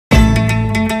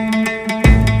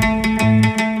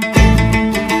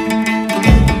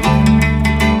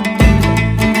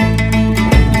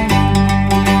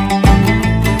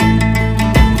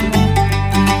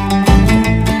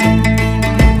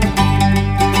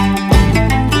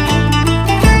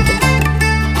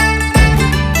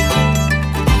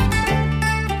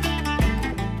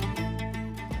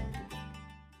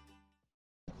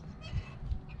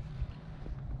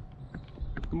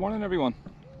morning everyone.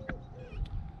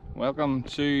 Welcome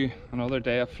to another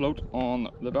day afloat on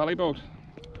the belly boat.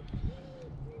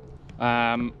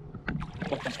 What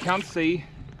you can't see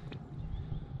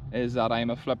is that I'm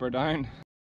a flipper down.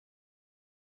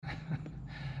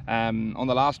 On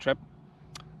the last trip,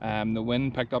 the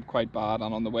wind picked up quite bad,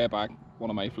 and on the way back one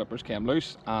of my flippers came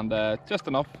loose, and just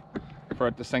enough for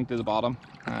it to sink to the bottom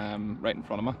right in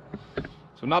front of me.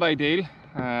 So not ideal,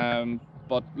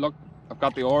 but look, I've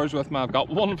got the oars with me. I've got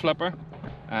one flipper.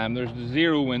 There's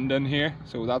zero wind in here,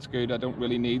 so that's good. I don't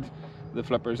really need the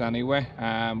flippers anyway.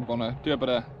 I'm gonna do a bit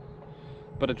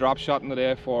of drop shotting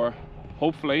today for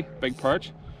hopefully big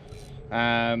perch.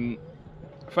 Finally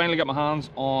got my hands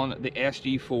on the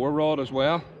SG4 rod as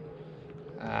well.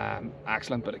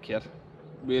 Excellent bit of kit.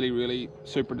 Really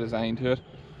super designed to it.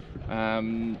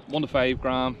 1 to 5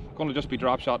 gram. Gonna just be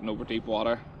drop shotting over deep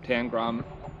water. 10 gram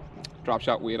drop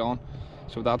shot weight on.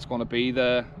 So that's going to be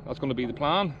the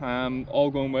plan. All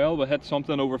going well, we'll hit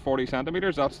something over 40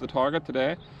 centimeters. That's the target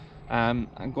today. I'm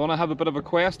going to have a bit of a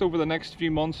quest over the next few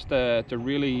months to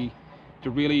really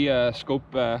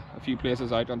scope a few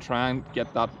places out and try and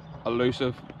get that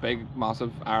elusive, big,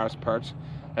 massive Irish perch.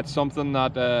 It's something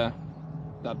that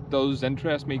that does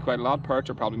interest me quite a lot. Perch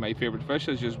are probably my favourite fish,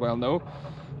 as you well know.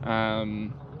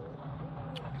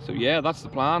 So yeah, that's the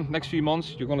plan. Next few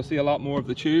months you're going to see a lot more of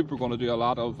the tube. We're going to do a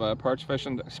lot of perch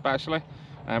fishing especially.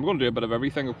 We're going to do a bit of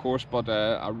everything of course, but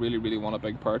I really want a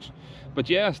big perch. But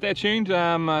yeah, stay tuned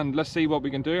and let's see what we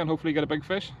can do and hopefully get a big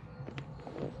fish.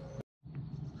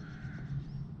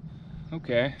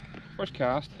 Okay, first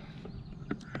cast.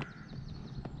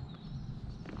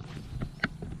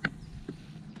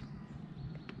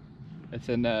 It's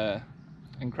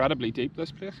incredibly deep,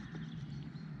 this place.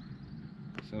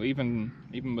 So even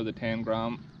with a 10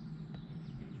 gram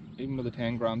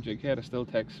jig head, it still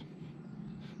takes,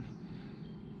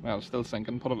 well, it's still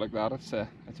sinking, put it like that. It's a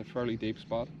fairly deep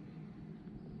spot.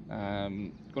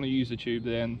 Going to use the tube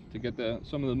then to get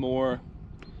some of the more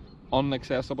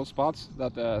inaccessible spots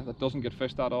that doesn't get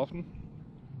fished that often.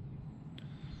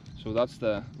 So that's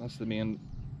the main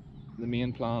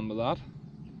plan with that.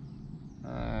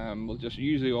 We'll just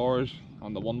use the oars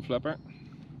on the one flipper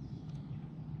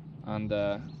and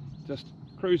just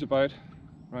cruise about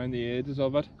around the edges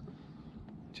of it,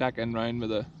 check in round where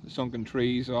the sunken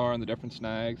trees are and the different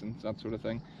snags and that sort of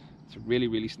thing. It's a really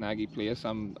snaggy place.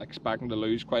 I'm expecting to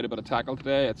lose quite a bit of tackle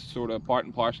today. It's sort of part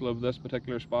and parcel of this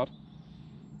particular spot,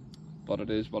 but it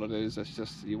is what it is. It's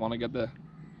just, you want to get the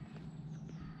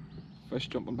fish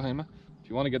jumping behind me. If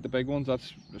you want to get the big ones,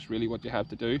 that's just really what you have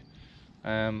to do.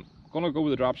 I'm going to go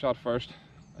with the drop shot first.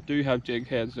 I do have jig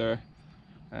heads there,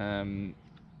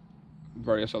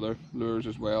 various other lures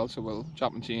as well, so we'll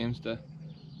chop and change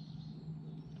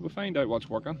we'll find out what's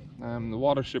working. The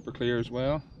water's super clear as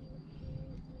well,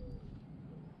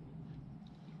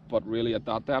 but really at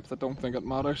that depth I don't think it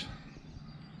matters.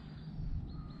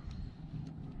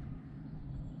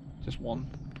 Just one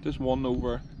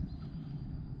over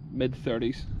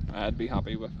mid-30s I'd be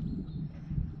happy with.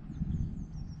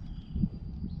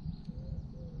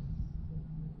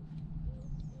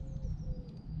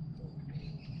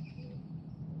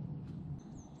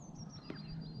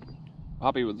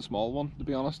 Happy with the small one, to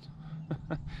be honest,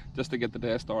 just to get the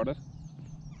day started.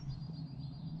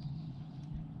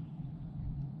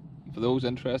 For those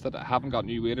interested, I haven't got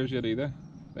new waders yet either.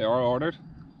 They are ordered,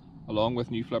 along with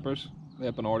new flippers. They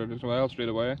have been ordered as well, straight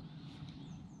away.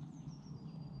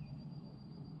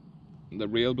 The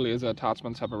rail blazer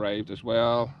attachments have arrived as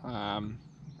well,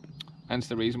 hence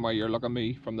the reason why you're looking at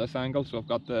me from this angle. So I've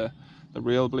got the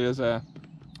rail blazer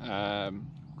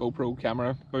GoPro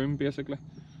camera boom basically.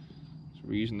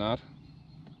 We're using that.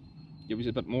 Give us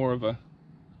a bit more of a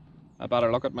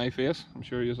better look at my face. I'm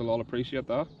sure you'll all appreciate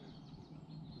that.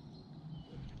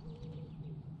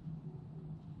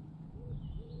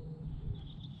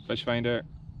 Fish finder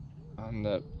and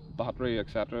the battery,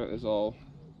 etc., is all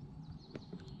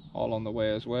on the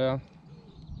way as well.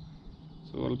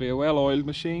 So it'll be a well-oiled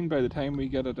machine by the time we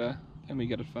get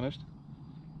it finished.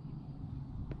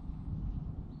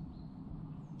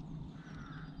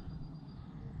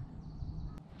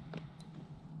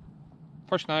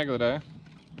 First snag of the day,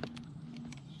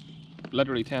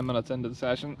 literally 10 minutes into the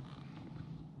session.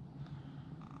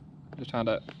 Just trying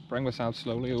to bring myself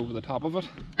slowly over the top of it,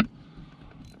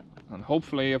 and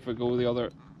hopefully if we go the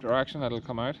other direction it'll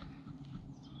come out.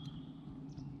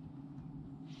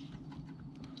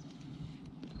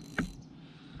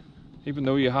 Even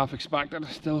though you half expect it, it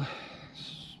still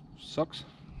sucks.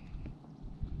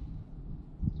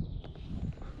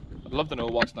 I'd love to know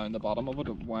what's down the bottom of it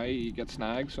and why you get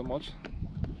snagged so much.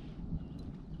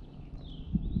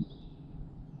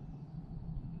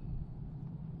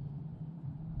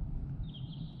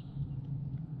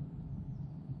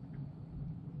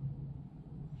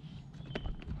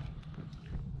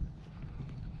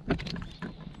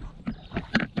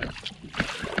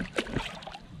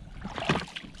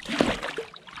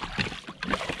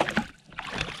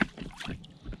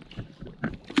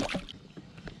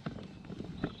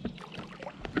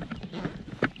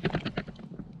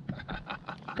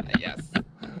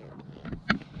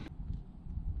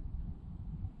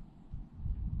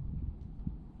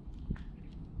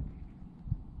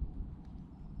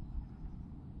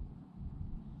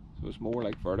 was more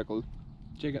like vertical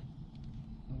jigging.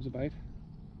 That was a bite.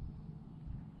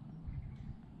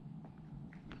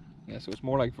 Yeah, so it's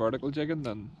more like vertical jigging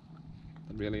than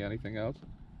really anything else.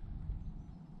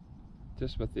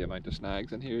 Just with the amount of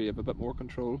snags in here, you have a bit more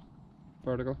control.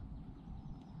 Vertical.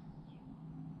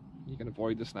 You can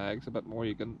avoid the snags a bit more.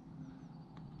 You can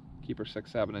keep her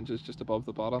 6-7 inches just above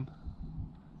the bottom.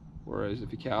 Whereas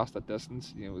if you cast at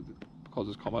distance, you know, because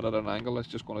it's coming at an angle, it's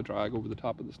just going to drag over the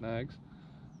top of the snags.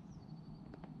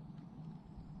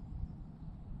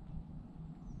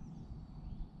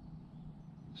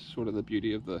 Sort of the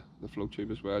beauty of the float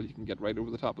tube as well. You can get right over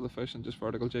the top of the fish and just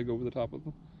vertical jig over the top of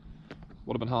them.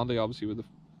 Would have been handy obviously with the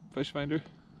fish finder.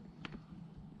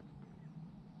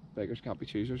 Beggars can't be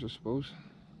choosers, I suppose.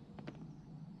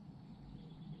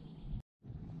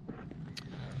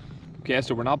 Okay,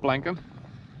 so we're not blinking.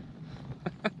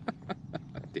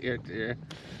 Dear, dear.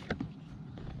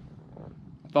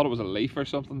 I thought it was a leaf or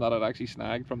something that I'd actually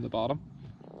snagged from the bottom.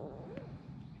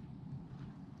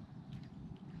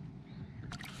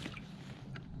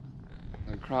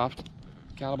 And craft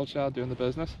cannibal shad doing the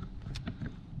business.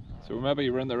 So maybe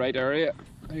we're in the right area,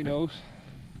 who knows.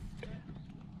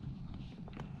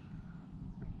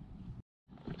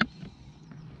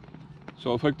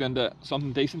 So I've hooked into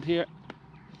something decent here.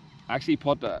 Actually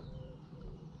put an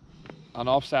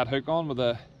offset hook on with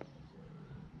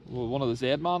one of the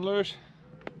Z-Man lures.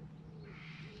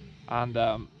 And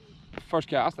first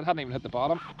cast, it hadn't even hit the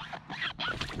bottom.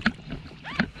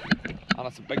 And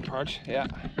it's a big perch, yeah.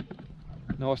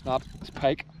 No, it's not, it's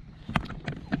pike.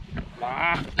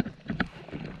 Ah!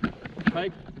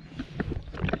 Pike.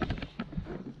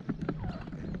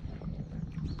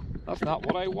 That's not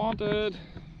what I wanted.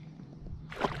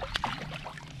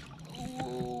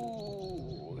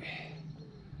 Ooh.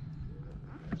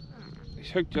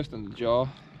 He's hooked just in the jaw.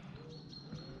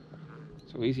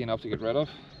 So easy enough to get rid of.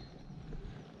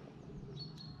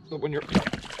 But when you're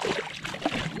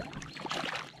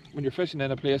fishing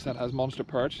in a place that has monster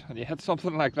perch and you hit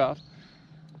something like that,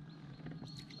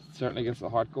 it certainly gets the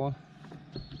heart going.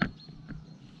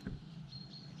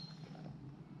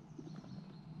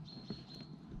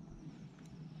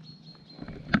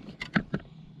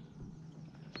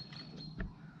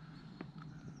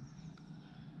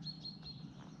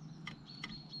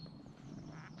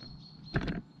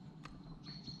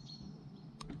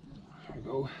 There we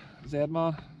go,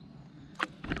 Z-Man.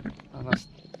 And that's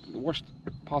the worst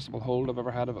possible hold I've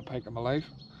ever had of a pike in my life.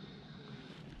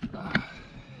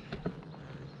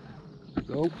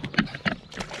 Go.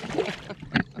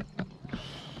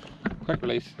 Quick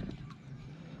release.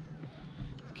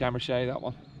 Camera shy, that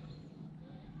one.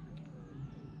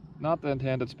 Not the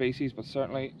intended species, but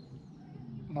certainly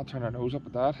not turn our nose up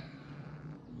at that.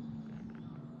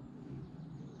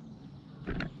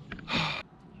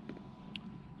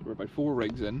 So we're about 4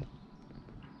 rigs in.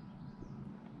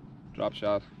 Drop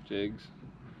shot, jigs,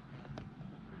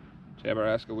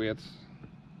 Jabberesque weights.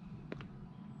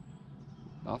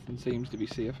 Nothing seems to be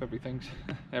safe.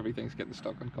 Everything's getting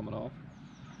stuck and coming off.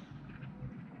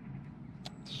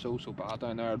 It's so bad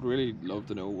down there. I'd really love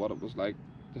to know what it was like,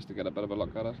 just to get a bit of a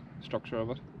look at it, the structure of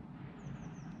it.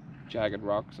 Jagged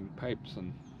rocks and pipes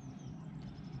and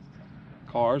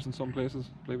cars in some places,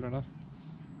 believe it or not.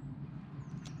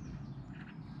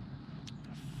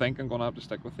 I think I'm gonna have to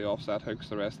stick with the offset hooks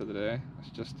the rest of the day.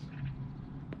 It's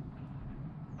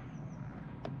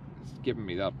giving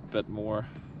me that bit more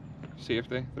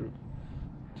safety. They're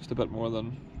just a bit more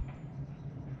than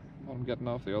what I'm getting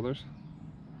off the others.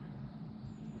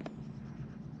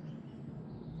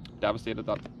 Devastated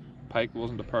that pike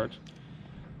wasn't a perch.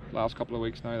 Last couple of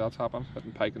weeks now that's happened,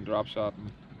 hitting pike and drop shot,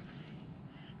 and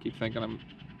keep thinking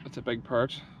it's a big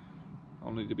perch,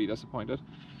 only to be disappointed.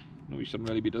 No, you shouldn't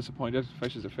really be disappointed.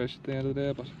 Fish is a fish at the end of the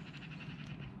day, but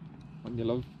when you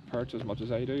love perch as much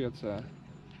as I do, it's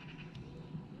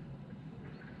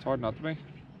hard not to be.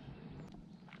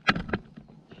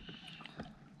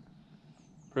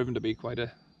 Proven to be quite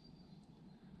a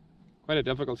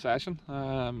difficult session.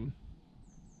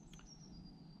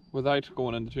 Without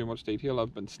going into too much detail,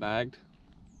 I've been snagged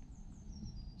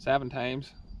 7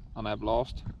 times and I've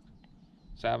lost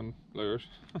 7 lures.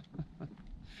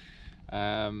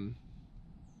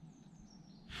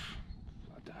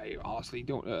 I honestly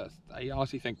don't. I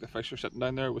honestly think the fish are sitting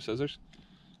down there with scissors.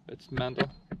 It's mental.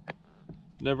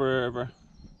 Never ever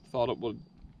thought it would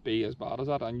be as bad as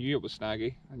that. I knew it was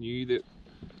snaggy. I knew that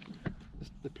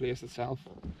the place itself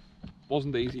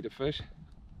wasn't easy to fish.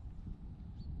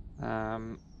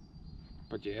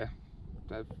 But yeah,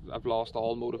 I've lost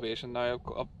all motivation now.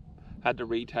 I've had to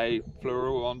retie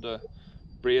fluoro onto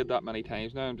braid that many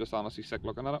times now. I'm just honestly sick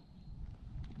looking at it.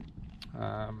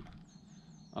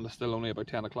 and it's still only about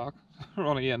 10 o'clock. We're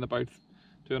only in about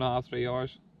 2.5 to 3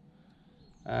 hours.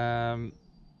 I'm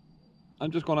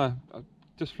just gonna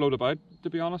just float about, to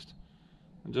be honest,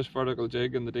 and just vertical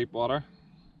jig in the deep water,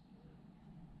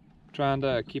 trying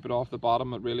to keep it off the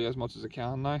bottom really as much as I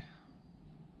can now.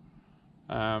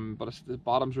 But the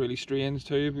bottom's really strange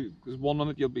too, because one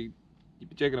minute you'll be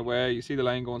jigging away, you see the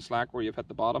line going slack where you've hit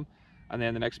the bottom, and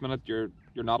then the next minute you're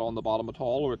not on the bottom at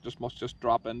all, or it must just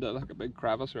drop into like a big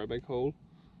crevice or a big hole.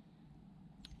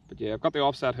 But yeah, I've got the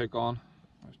offset hook on.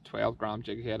 There's 12 gram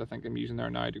jig head I think I'm using there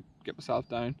now to get myself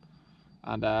down,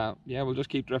 and yeah, we'll just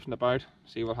keep drifting about,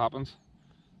 see what happens.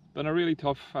 Been a really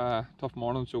tough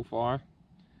morning so far,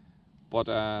 but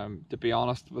to be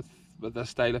honest, with this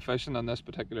style of fishing in this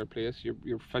particular place,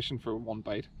 you're fishing for one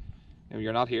bite. You know,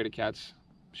 you're not here to catch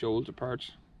shoals or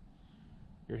perch.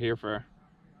 You're here for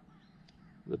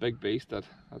the big beast that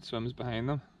swims behind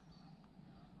them.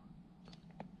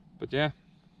 But yeah,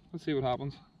 let's see what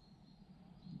happens.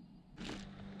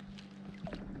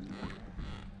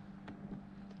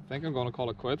 I think I'm going to call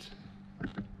it quits.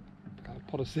 I've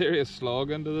put a serious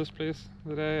slog into this place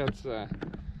today. It's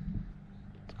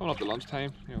coming up to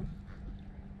lunchtime, you know,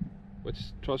 which,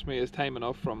 trust me, is time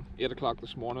enough from 8 o'clock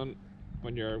this morning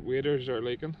when your waders are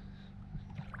leaking.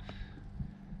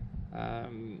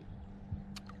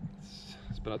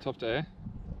 It's been a tough day.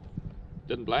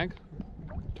 Didn't blank.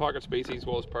 Target species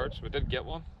was perch. We did get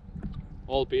one,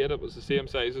 albeit it was the same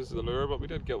size as the lure, but we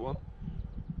did get one.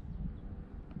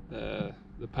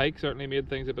 The pike certainly made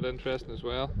things a bit interesting as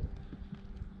well.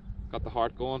 Got the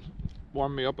heart going,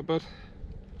 warmed me up a bit.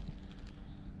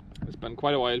 It's been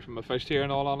quite a while from I fished here, in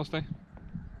all honesty.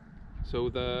 So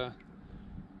the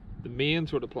main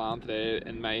sort of plan today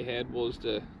in my head was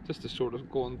just to sort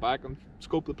of going back and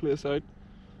scope the place out,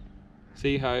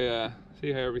 see how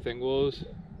everything was.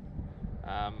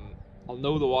 I'll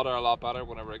know the water a lot better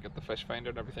whenever I get the fish finder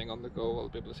and everything on the go. I'll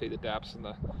be able to see the depths and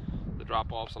the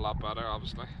drop offs a lot better,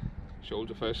 obviously.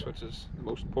 Shoals of fish, which is the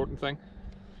most important thing.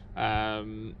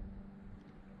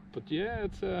 But yeah,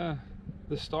 it's the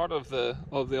start of the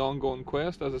ongoing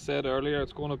quest. As I said earlier,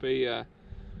 it's going to be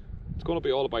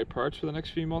all about perch for the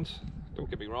next few months. Don't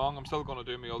get me wrong, I'm still going to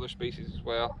do my other species as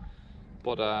well,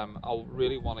 but I'll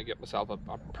really want to get myself a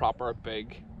proper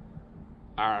big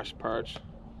Irish perch,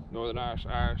 Northern Irish,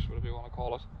 whatever you want to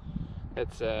call it.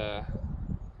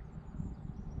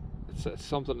 It's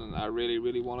something that I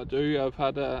really want to do. I've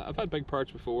had big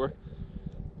perch before.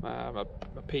 A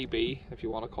PB, if you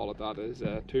want to call it that, is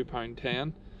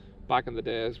 £2.10. Back in the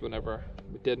days whenever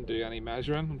we didn't do any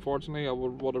measuring, unfortunately, I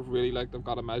would have really liked to have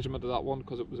got a measurement of that one,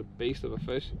 because it was a beast of a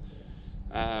fish.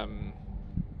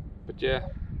 But yeah,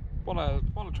 want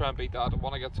to try and beat that. I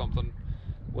want to get something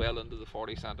well into the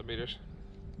 40 centimeters.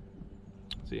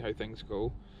 See how things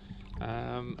go.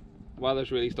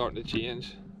 Weather's really starting to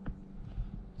change.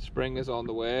 Spring is on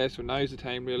the way, so now's the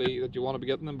time really that you want to be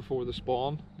getting them before the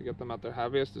spawn, to get them at their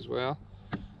heaviest as well.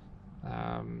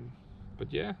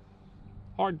 But yeah,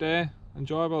 hard day,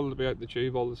 enjoyable to be out the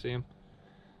tube all the same,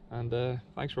 and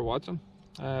thanks for watching.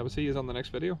 We'll see you on the next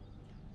video.